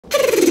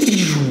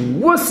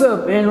What's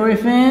up, Android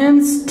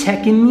fans?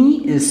 Tech and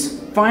Me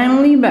is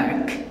finally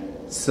back.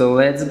 So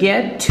let's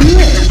get to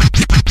it.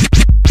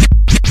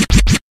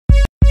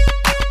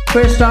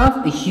 First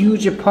off, a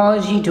huge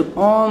apology to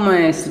all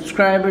my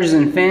subscribers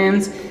and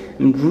fans.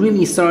 I'm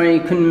really sorry I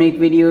couldn't make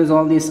videos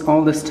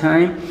all this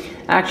time.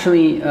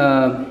 Actually,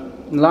 a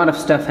lot of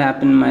stuff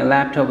happened. My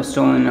laptop was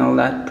stolen and all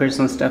that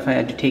personal stuff I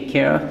had to take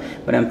care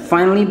of. But I'm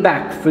finally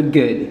back for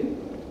good.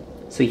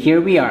 So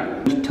here we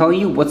are to tell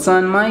you what's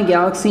on my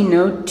Galaxy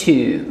Note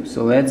 2.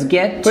 So let's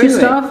get to it.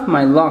 First off,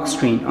 my lock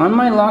screen. On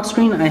my lock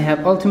screen, I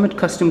have Ultimate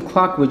Custom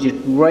Clock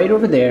widget right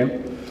over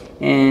there.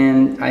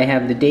 And I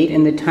have the date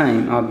and the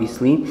time,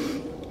 obviously.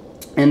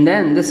 And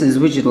then this is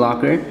Widget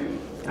Locker.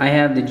 I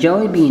have the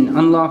Jelly Bean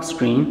unlock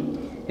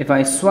screen. If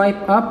I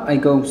swipe up, I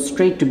go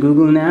straight to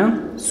Google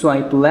Now.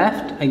 Swipe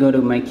left, I go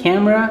to my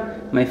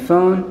camera, my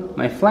phone,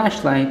 my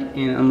flashlight,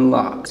 and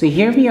unlock. So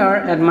here we are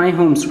at my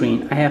home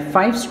screen. I have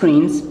 5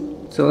 screens.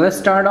 So let's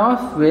start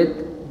off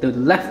with the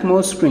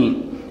leftmost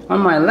screen. On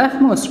my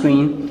leftmost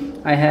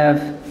screen, I have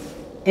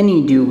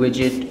Any.Do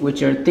widget,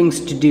 which are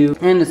things to do,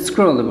 and it's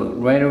scrollable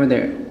right over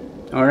there.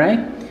 Alright,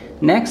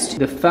 next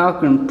the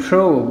Falcon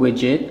Pro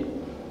widget,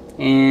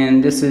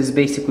 and this is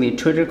basically a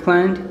Twitter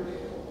client.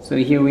 So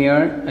here we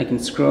are, I can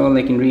scroll,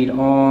 I can read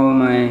all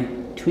my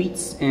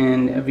tweets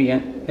and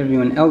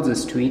everyone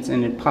else's tweets,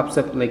 and it pops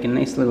up like a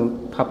nice little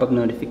pop-up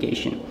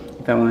notification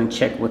if I want to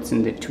check what's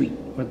in the tweet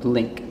or the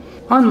link.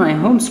 On my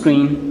home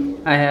screen,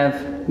 I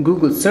have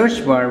Google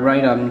search bar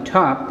right on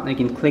top. I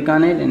can click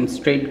on it and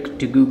straight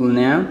to Google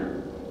Now.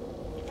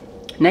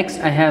 Next,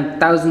 I have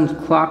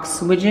 1000 Clocks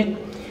widget.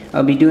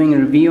 I'll be doing a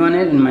review on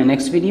it in my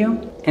next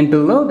video. And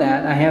below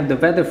that, I have the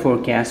weather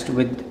forecast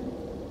with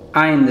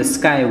Eye in the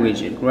Sky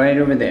widget right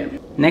over there.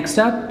 Next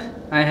up,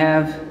 I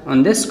have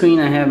on this screen,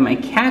 I have my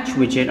Catch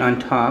widget on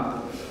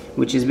top,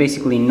 which is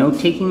basically a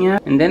note-taking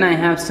app. And then I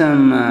have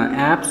some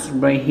apps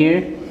right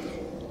here,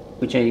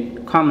 which I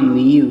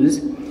commonly use.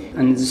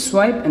 And there's a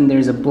swipe and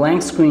there's a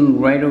blank screen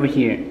right over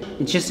here.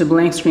 It's just a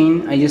blank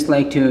screen. I just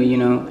like to,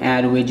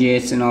 add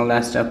widgets and all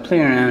that stuff,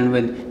 play around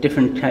with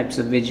different types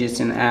of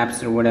widgets and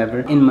apps or whatever.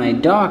 In my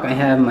dock, I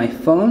have my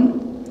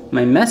phone,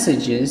 my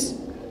messages,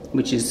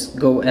 which is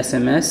Go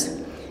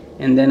SMS,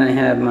 and then I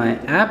have my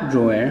app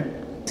drawer,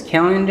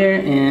 calendar,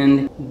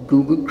 and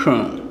Google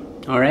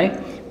Chrome.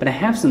 Alright? But I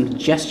have some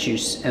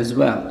gestures as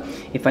well.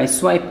 If I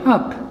swipe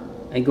up,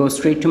 I go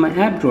straight to my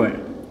app drawer.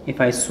 If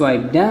I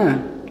swipe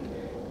down,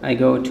 I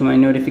go to my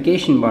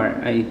notification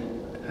bar. I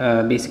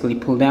basically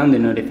pull down the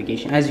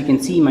notification. As you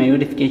can see, my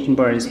notification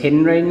bar is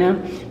hidden right now.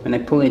 When I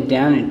pull it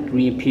down, it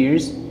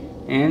reappears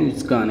and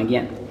it's gone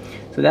again.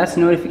 So that's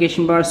the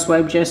notification bar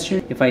swipe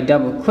gesture. If I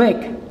double click,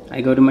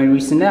 I go to my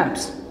recent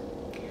apps.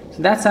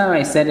 So that's how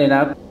I set it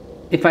up.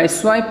 If I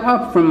swipe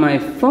up from my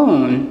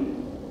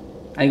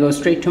phone, I go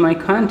straight to my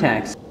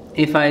contacts.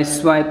 If I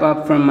swipe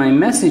up from my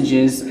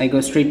messages, I go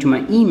straight to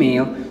my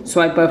email.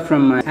 Swipe up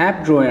from my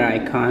app drawer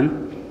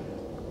icon,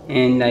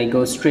 and I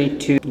go straight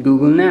to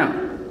Google Now.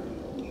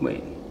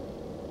 Wait.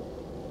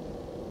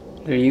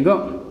 There you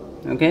go.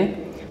 Okay.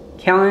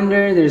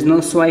 Calendar, there's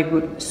no swipe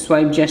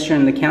gesture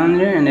on the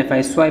calendar, and if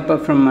I swipe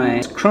up from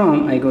my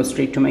Chrome, I go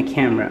straight to my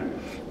camera.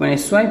 When I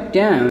swipe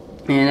down,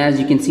 and as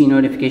you can see,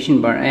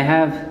 notification bar, I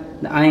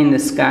have the Eye in the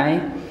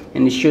Sky,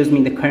 and it shows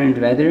me the current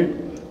weather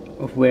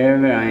of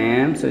wherever I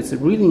am. So it's a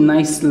really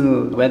nice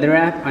little weather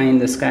app, Eye in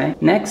the Sky.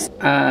 Next,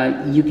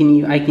 I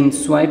can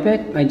swipe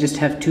it. I just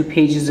have 2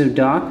 pages of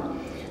dock.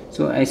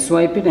 So I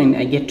swipe it and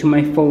I get to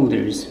my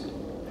folders.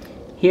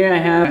 Here I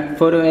have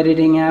photo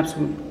editing apps,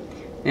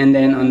 and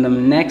then on the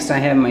next I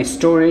have my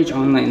storage,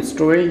 online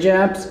storage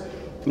apps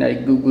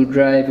like Google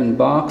Drive and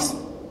Box.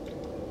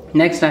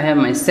 Next I have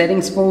my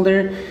settings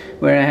folder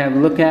where I have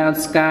Lookout,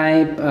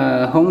 Skype,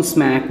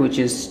 Homesmack, which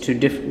is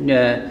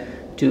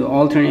to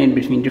alternate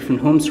between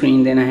different home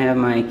screen. Then I have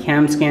my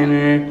cam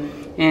scanner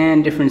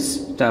and different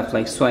stuff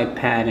like swipe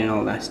pad and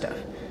all that stuff.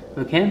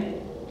 Okay.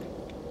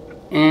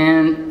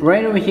 And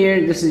right over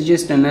here, this is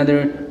just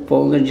another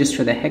folder just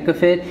for the heck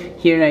of it.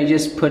 Here I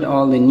just put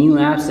all the new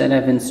apps that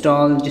I've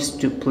installed just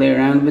to play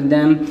around with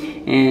them,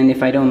 and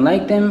if I don't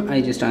like them,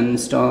 I just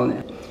uninstall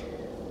them.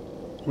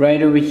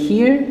 Right over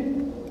here,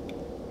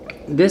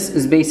 this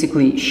is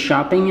basically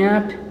shopping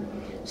app.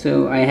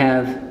 So I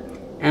have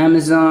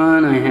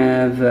Amazon, I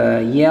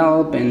have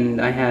Yelp,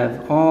 and I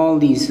have all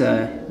these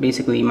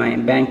basically my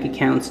bank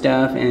account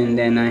stuff, and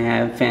then I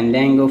have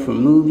Fandango for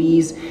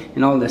movies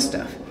and all this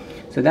stuff.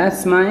 So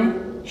that's my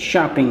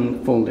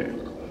shopping folder.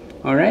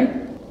 Alright,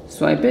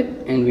 swipe it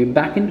and we're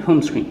back in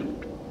home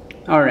screen.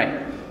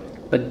 Alright,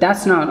 but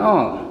that's not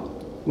all.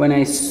 When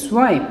I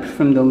swipe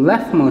from the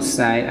leftmost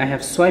side, I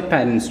have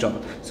SwipePad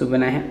installed. So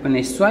when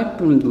I swipe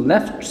from the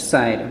left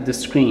side of the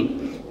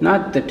screen,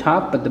 not the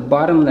top but the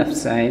bottom left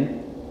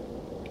side,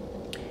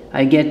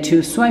 I get to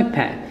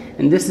SwipePad.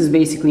 And this is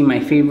basically my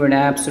favorite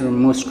apps or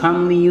most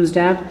commonly used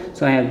app.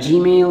 So I have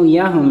Gmail,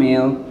 Yahoo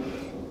Mail,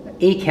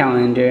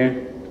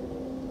 aCalander,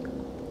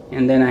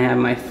 and then I have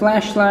my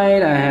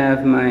flashlight, I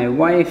have my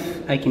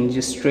wife, I can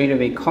just straight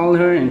away call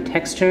her and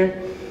text her.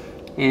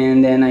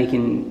 and then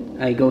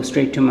I go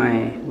straight to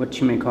my, what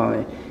you may call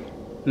it,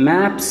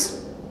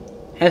 Maps,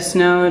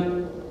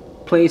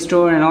 S-Note, Play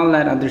Store, and all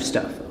that other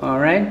stuff.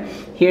 Alright,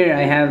 here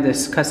I have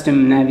this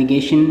custom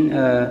navigation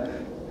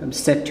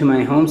set to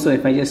my home, so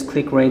if I just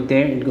click right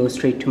there, it goes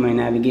straight to my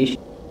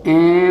navigation.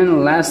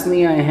 And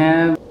lastly, I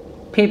have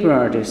Paper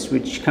Artist,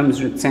 which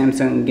comes with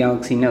Samsung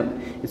Galaxy Note.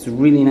 It's a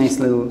really nice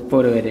little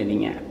photo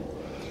editing app.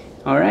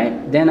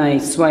 Alright, then I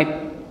swipe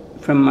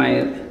from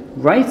my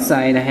right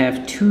side. I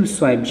have two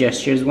swipe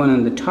gestures, one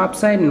on the top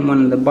side and one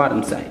on the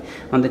bottom side.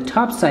 On the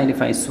top side,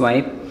 if I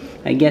swipe,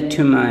 I get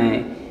to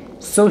my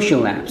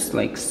social apps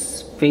like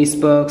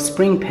Facebook,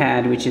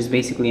 SpringPad, which is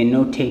basically a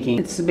note-taking.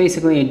 It's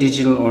basically a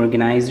digital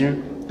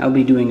organizer. I'll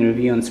be doing a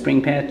review on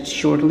SpringPad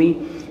shortly.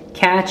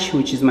 Catch,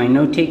 which is my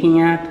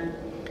note-taking app.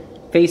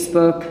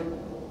 Facebook,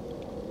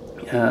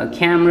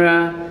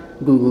 Camera,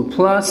 Google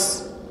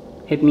Plus.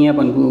 Hit me up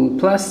on Google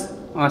Plus.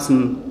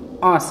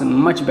 Awesome,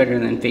 much better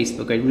than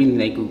Facebook. I really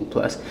like Google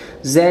Plus.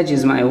 Zedge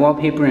is my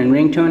wallpaper and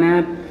ringtone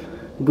app.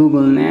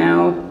 Google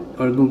Now,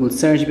 or Google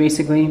Search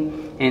basically.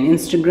 And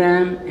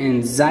Instagram,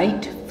 and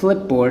Zite,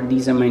 Flipboard,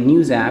 these are my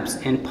news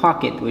apps, and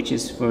Pocket, which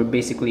is for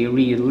basically a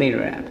read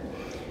later app.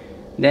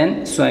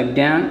 Then swipe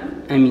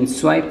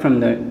from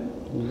the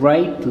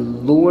right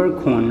lower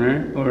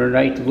corner, or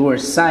right lower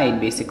side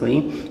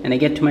basically, and I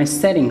get to my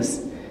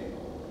settings.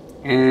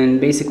 And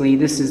basically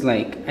this is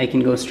like, I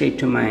can go straight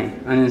to my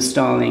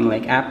uninstalling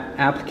like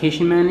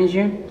application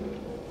manager,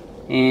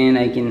 and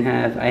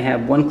I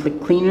have one-click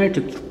cleaner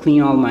to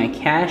clean all my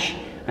cache.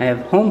 I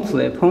have Home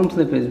Flip. Home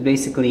Flip is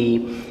basically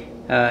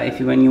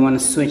when you want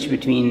to switch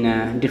between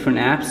different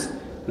apps,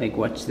 like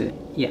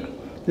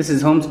this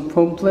is Home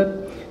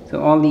Flip.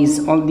 So all these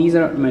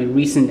are my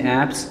recent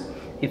apps.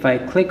 If I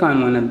click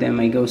on one of them,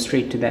 I go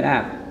straight to that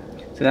app.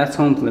 So that's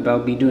Home Flip. I'll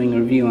be doing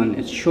a review on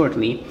it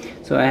shortly.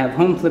 So I have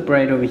Home Flip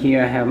right over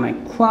here. I have my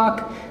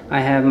clock.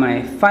 I have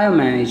my file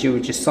manager,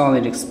 which is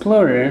Solid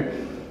Explorer.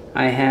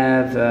 I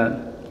have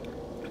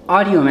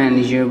Audio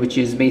Manager, which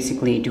is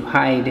basically to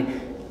hide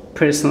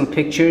personal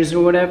pictures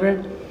or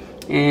whatever.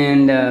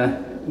 And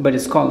but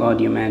it's called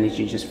Audio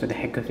Manager just for the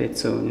heck of it,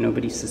 so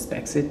nobody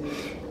suspects it.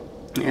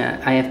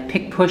 I have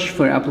PicPush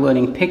for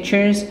uploading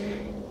pictures.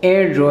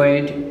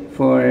 AirDrod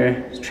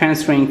for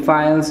transferring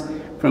files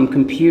from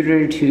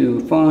computer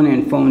to phone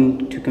and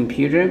phone to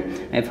computer.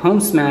 I have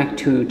Homesmack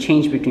to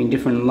change between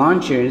different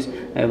launchers.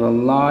 I have a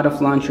lot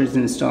of launchers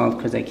installed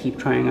because I keep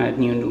trying out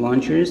new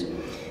launchers.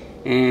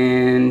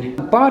 And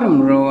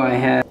bottom row I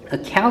have a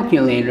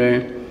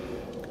calculator,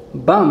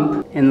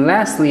 bump, and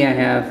lastly I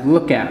have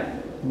lookout.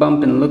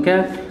 Bump and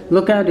lookout.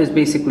 Lookout is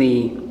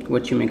basically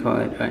what you may call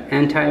it,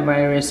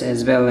 antivirus,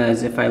 as well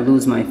as if I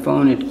lose my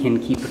phone, it can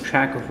keep a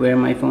track of where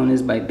my phone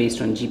is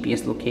based on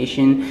GPS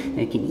location, and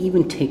it can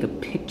even take a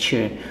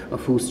picture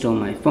of who stole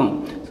my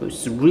phone. So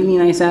it's a really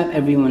nice app.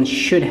 Everyone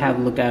should have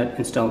Lookout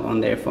installed on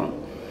their phone.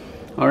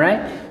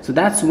 Alright, so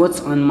that's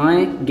what's on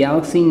my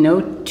Galaxy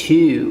Note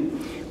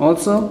 2.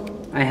 Also,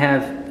 I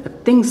have a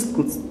thing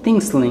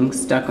sling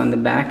stuck on the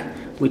back,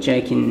 which I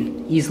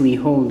can easily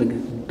hold the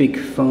big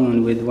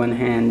phone with one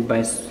hand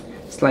by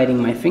sliding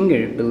my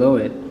finger below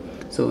it.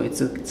 So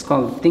it's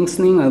called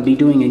ThinkSling. I'll be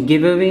doing a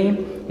giveaway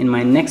in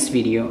my next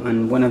video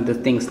on one of the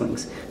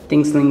ThinkSlings.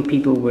 ThinkSling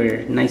people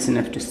were nice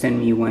enough to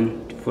send me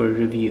one for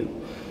review.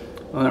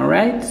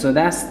 Alright, so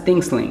that's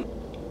ThinkSling.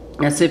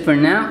 That's it for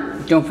now.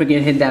 Don't forget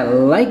to hit that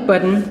like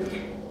button.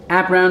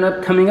 App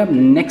roundup coming up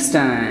next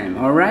time.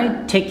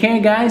 Alright, take care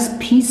guys.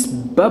 Peace.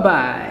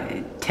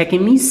 Bye-bye.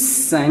 Techin' Me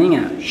signing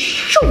out.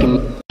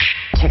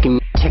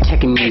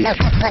 Techin' Me.